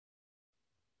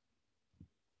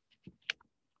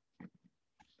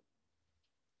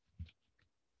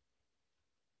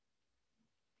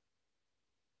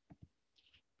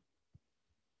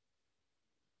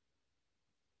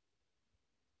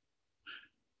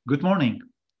Good morning.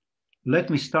 Let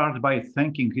me start by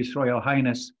thanking His Royal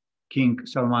Highness King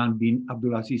Salman bin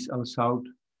Abdulaziz Al Saud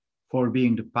for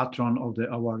being the patron of the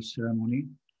award ceremony,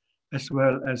 as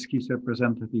well as his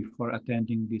representative for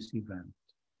attending this event.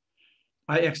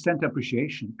 I extend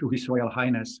appreciation to His Royal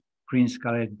Highness Prince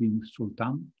Khaled bin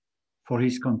Sultan for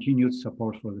his continued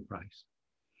support for the prize.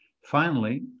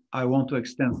 Finally, I want to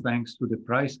extend thanks to the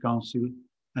Prize Council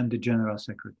and the General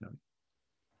Secretary.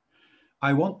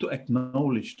 I want to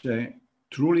acknowledge the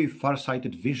truly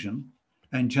far-sighted vision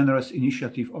and generous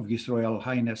initiative of His Royal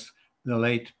Highness, the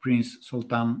late Prince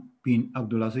Sultan bin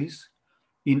Abdulaziz,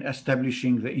 in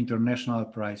establishing the International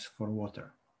Prize for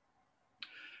Water.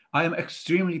 I am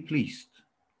extremely pleased,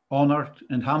 honored,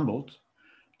 and humbled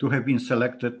to have been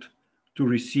selected to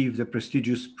receive the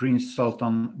prestigious Prince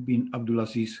Sultan bin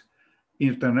Abdulaziz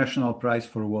International Prize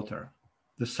for Water,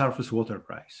 the Surface Water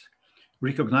Prize,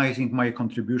 recognizing my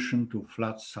contribution to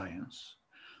flood science.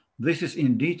 This is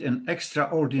indeed an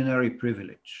extraordinary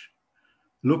privilege.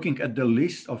 Looking at the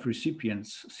list of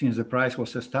recipients since the prize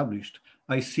was established,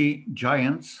 I see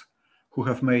giants who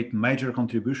have made major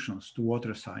contributions to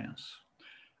water science.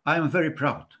 I am very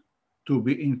proud to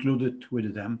be included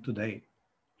with them today.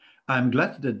 I am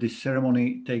glad that this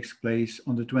ceremony takes place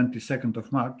on the 22nd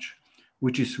of March,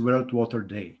 which is World Water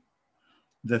Day.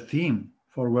 The theme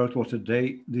for World Water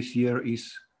Day this year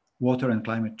is water and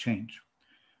climate change,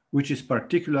 which is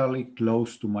particularly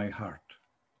close to my heart.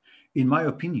 In my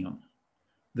opinion,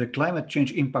 the climate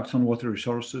change impacts on water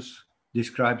resources,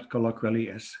 described colloquially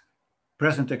as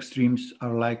present extremes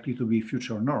are likely to be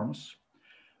future norms,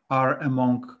 are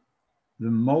among the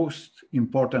most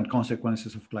important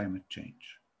consequences of climate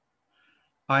change.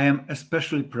 I am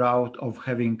especially proud of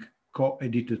having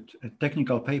co-edited a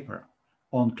technical paper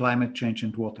on climate change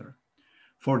and water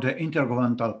for the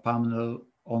Intergovernmental Panel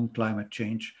on Climate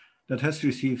Change that has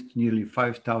received nearly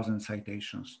 5,000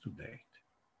 citations to date.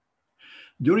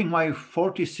 During my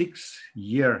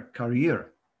 46-year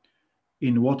career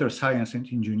in water science and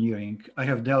engineering, I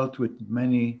have dealt with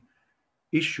many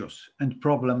issues and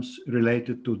problems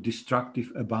related to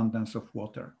destructive abundance of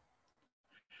water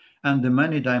and the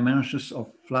many dimensions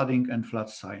of flooding and flood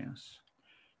science.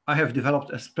 I have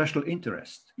developed a special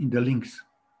interest in the links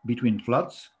between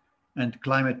floods and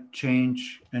climate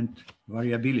change and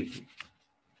variability.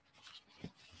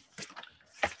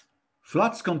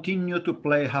 Floods continue to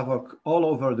play havoc all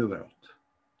over the world.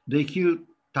 They kill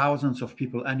thousands of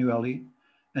people annually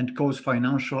and cause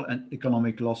financial and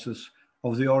economic losses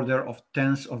of the order of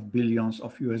tens of billions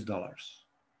of US dollars.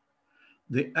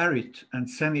 The arid and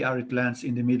semi-arid lands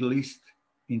in the Middle East,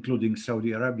 including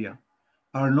Saudi Arabia,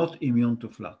 are not immune to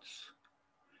floods.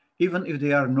 Even if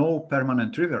there are no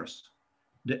permanent rivers,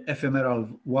 the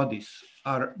ephemeral wadis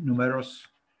are numerous,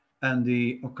 and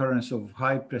the occurrence of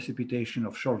high precipitation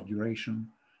of short duration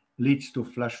leads to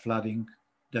flash flooding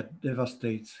that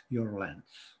devastates your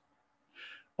lands.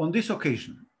 On this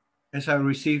occasion, as I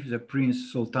received the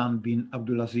Prince Sultan bin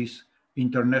Abdulaziz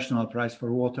International Prize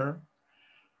for Water,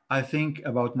 I think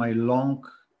about my long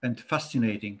and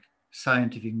fascinating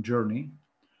scientific journey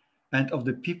and of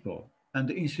the people and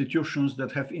the institutions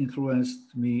that have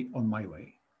influenced me on my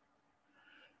way.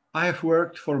 I have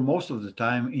worked for most of the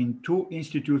time in two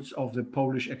institutes of the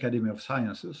Polish Academy of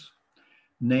Sciences,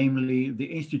 namely the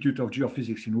Institute of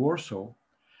Geophysics in Warsaw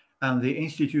and the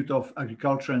Institute of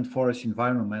Agriculture and Forest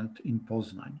Environment in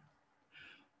Poznan.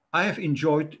 I have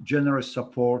enjoyed generous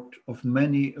support of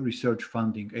many research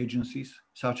funding agencies,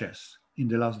 such as, in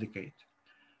the last decade,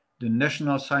 the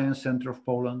National Science Center of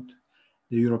Poland,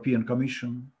 the European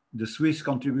Commission, the Swiss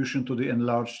contribution to the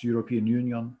enlarged European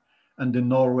Union, and the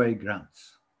Norway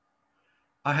grants.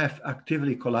 I have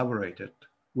actively collaborated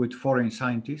with foreign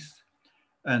scientists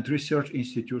and research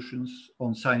institutions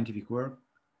on scientific work,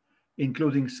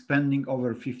 including spending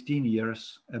over 15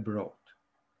 years abroad.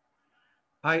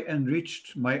 I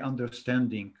enriched my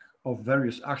understanding of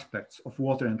various aspects of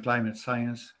water and climate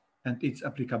science and its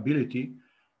applicability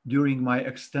during my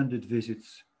extended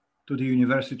visits to the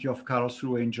University of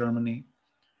Karlsruhe in Germany,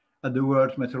 at the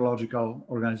World Meteorological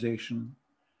Organization,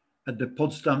 at the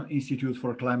Poznan Institute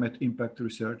for Climate Impact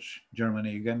Research,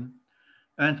 Germany again,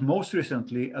 and most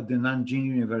recently at the Nanjing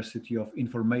University of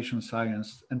Information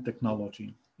Science and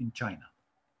Technology in China.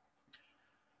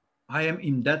 I am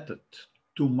indebted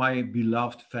to my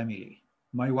beloved family,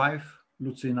 my wife,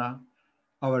 Lucina,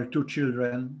 our two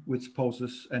children with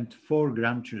spouses, and 4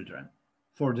 grandchildren,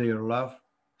 for their love,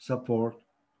 support,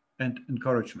 and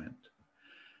encouragement.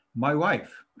 My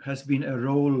wife has been a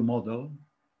role model,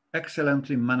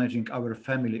 excellently managing our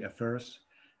family affairs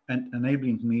and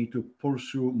enabling me to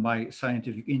pursue my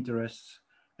scientific interests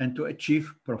and to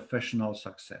achieve professional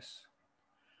success.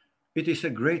 It is a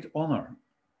great honor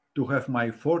to have my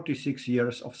 46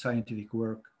 years of scientific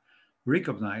work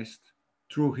recognized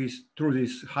through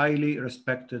this highly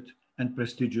respected and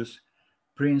prestigious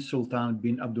Prince Sultan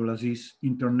bin Abdulaziz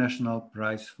International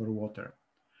Prize for Water,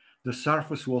 the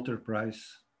Surface Water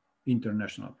Prize,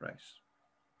 International Prize.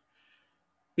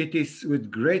 It is with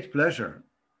great pleasure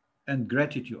and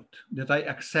gratitude that I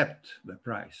accept the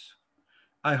prize.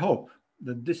 I hope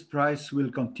that this prize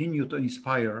will continue to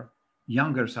inspire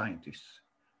younger scientists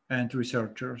and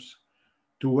researchers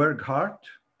to work hard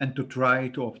and to try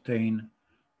to obtain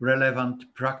relevant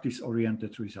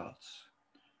practice-oriented results.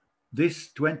 This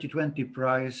 2020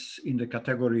 prize in the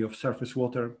category of surface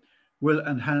water will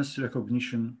enhance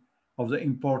recognition of the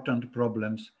important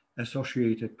problems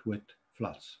associated with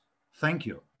floods. Thank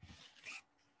you.